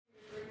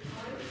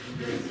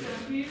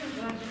Stampede. I'm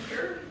glad you're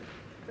here.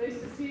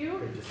 Nice to see you.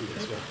 Great to see you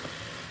as well.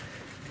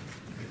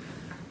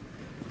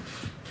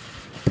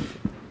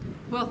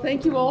 Well,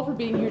 thank you all for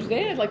being here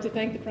today. I'd like to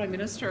thank the Prime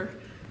Minister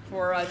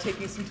for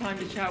taking some time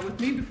to chat with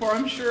me before,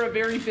 I'm sure, a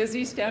very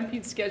busy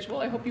Stampede schedule.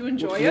 I hope you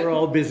enjoy it. We're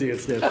all busy at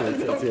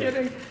Stampede. No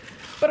kidding.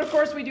 But of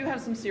course, we do have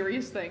some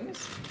serious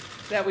things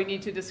that we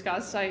need to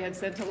discuss. I had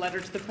sent a letter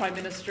to the Prime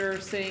Minister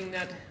saying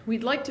that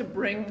we'd like to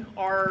bring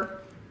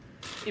our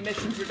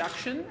emissions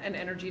reduction and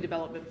energy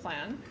development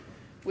plan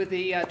with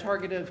a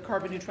target of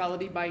carbon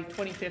neutrality by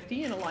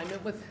 2050 in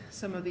alignment with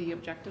some of the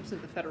objectives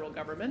of the federal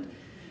government.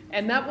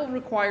 And that will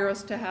require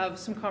us to have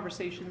some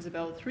conversations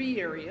about 3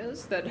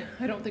 areas that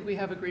I don't think we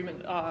have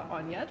agreement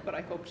on yet, but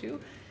I hope to.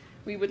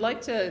 We would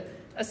like to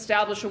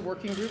establish a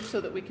working group so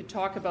that we could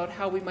talk about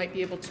how we might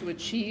be able to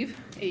achieve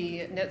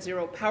a net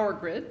zero power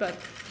grid, but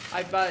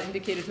I've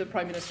indicated to the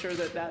Prime Minister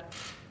that that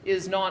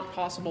is not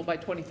possible by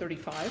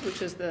 2035,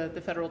 which is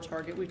the federal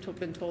target. We've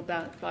been told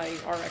that by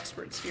our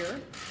experts here.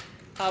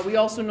 We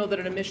also know that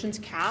an emissions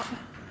cap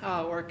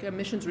or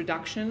emissions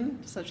reduction,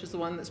 such as the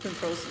one that's been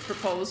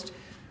proposed,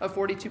 of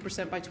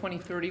 42% by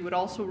 2030 would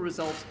also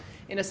result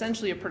in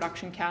essentially a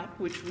production cap,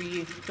 which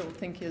we don't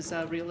think is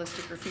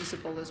realistic or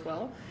feasible as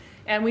well.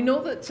 And we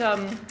know that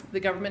the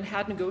government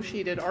had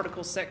negotiated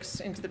Article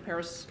 6 into the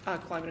Paris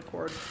Climate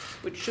Accord,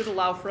 which should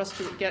allow for us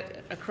to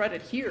get a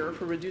credit here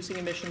for reducing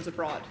emissions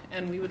abroad.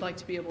 And we would like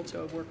to be able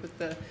to work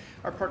with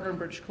our partner in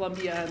British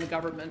Columbia and the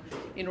government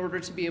in order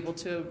to be able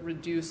to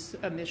reduce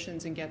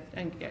emissions and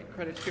get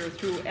credit here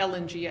through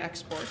LNG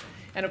export.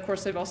 And of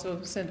course, I've also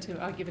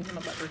given him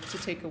a letter to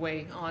take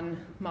away on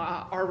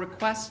our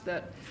request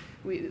that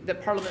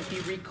Parliament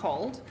be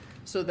recalled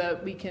so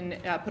that we can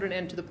put an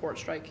end to the port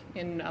strike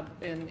in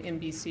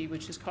BC,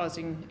 which is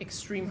causing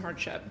extreme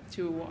hardship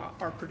to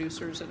our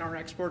producers and our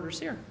exporters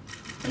here.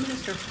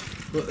 Minister.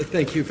 Well,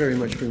 thank you very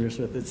much, Premier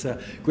Smith. It's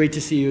great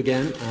to see you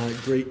again.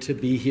 Great to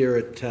be here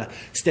at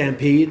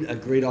Stampede, a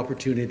great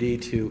opportunity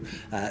to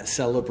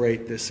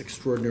celebrate this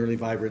extraordinarily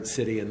vibrant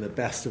city and the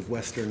best of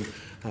Western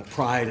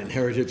pride and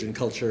heritage and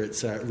culture.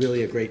 It's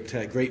really a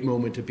great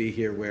moment to be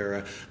here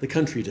where the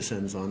country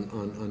descends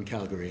on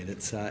Calgary, and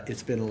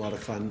it's been a lot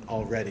of fun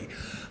already.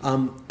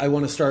 I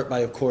want to start by,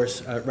 of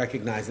course,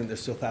 recognizing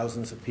there's still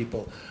thousands of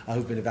people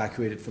who've been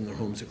evacuated from their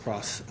homes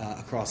across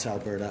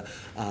Alberta.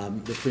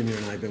 The Premier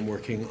and I have been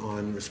working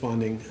on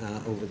responding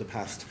over the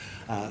past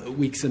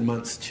weeks and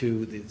months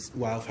to this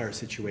wildfire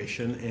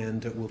situation,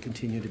 and we'll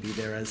continue to be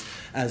there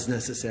as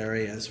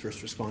necessary as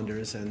first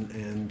responders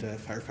and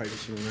firefighters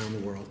from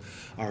around the world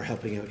are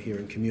helping out here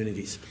in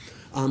communities.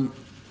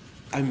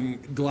 I'm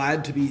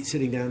glad to be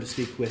sitting down to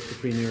speak with the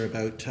Premier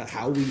about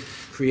how we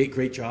create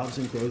great jobs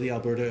and grow the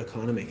Alberta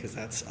economy, because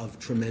that's of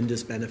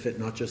tremendous benefit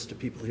not just to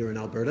people here in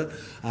Alberta,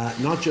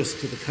 not just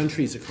to the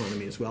country's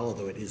economy as well,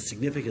 although it is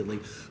significantly,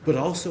 but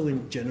also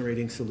in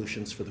generating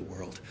solutions for the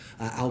world.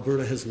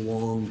 Alberta has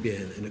long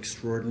been an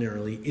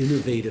extraordinarily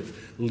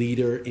innovative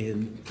leader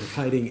in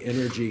providing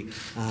energy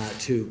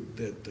to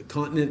the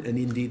continent and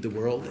indeed the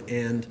world,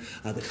 and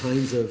the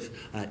kinds of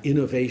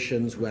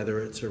innovations,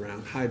 whether it's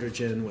around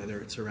hydrogen, whether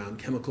it's around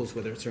chemicals,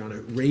 whether it's around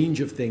a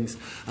range of things,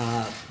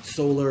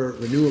 solar,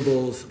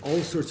 renewables, all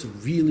sorts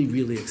of really,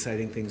 really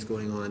exciting things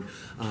going on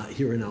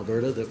here in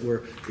Alberta that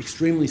we're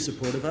extremely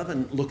supportive of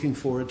and looking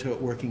forward to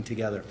working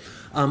together.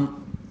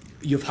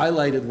 You've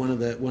highlighted one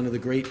of the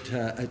great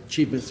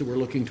achievements that we're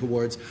looking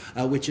towards,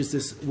 which is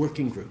this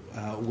working group,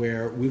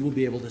 where we will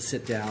be able to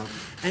sit down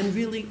and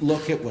really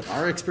look at what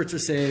our experts are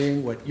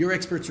saying, what your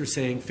experts are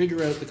saying,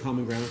 figure out the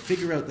common ground,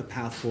 figure out the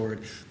path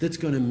forward that's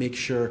going to make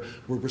sure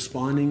we're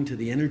responding to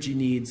the energy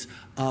needs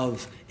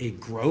of a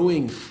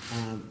growing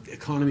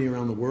economy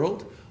around the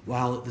world,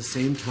 while at the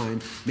same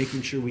time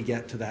making sure we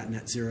get to that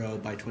net zero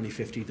by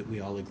 2050 that we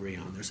all agree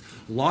on. There's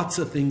lots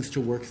of things to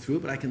work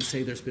through, but I can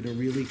say there's been a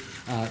really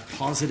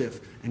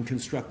positive and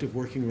constructive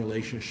working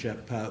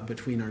relationship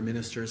between our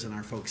ministers and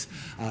our folks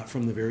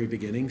from the very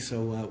beginning,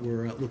 so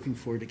we're looking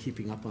forward to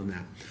keeping up on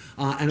that.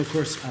 And of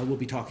course, we'll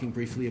be talking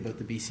briefly about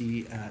the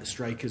BC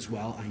strike as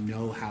well. I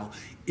know how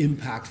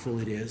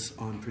impactful it is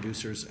on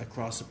producers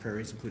across the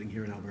prairies, including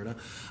here in Alberta.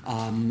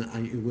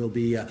 It will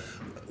be,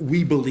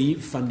 we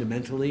believe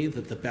fundamentally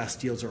that the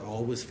best deals are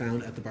always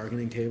found at the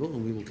bargaining table,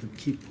 and we will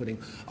keep putting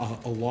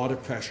a lot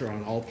of pressure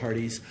on all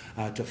parties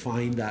to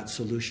find that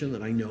solution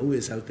that I know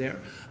is out there.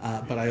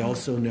 But I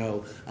also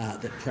know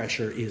that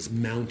pressure is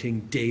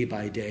mounting day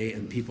by day,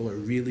 and people are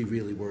really,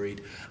 really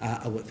worried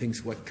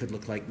what could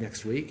look like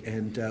next week,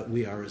 and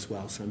we are as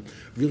well. So I'm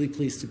really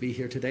pleased to be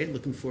here today,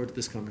 looking forward to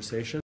this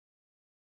conversation.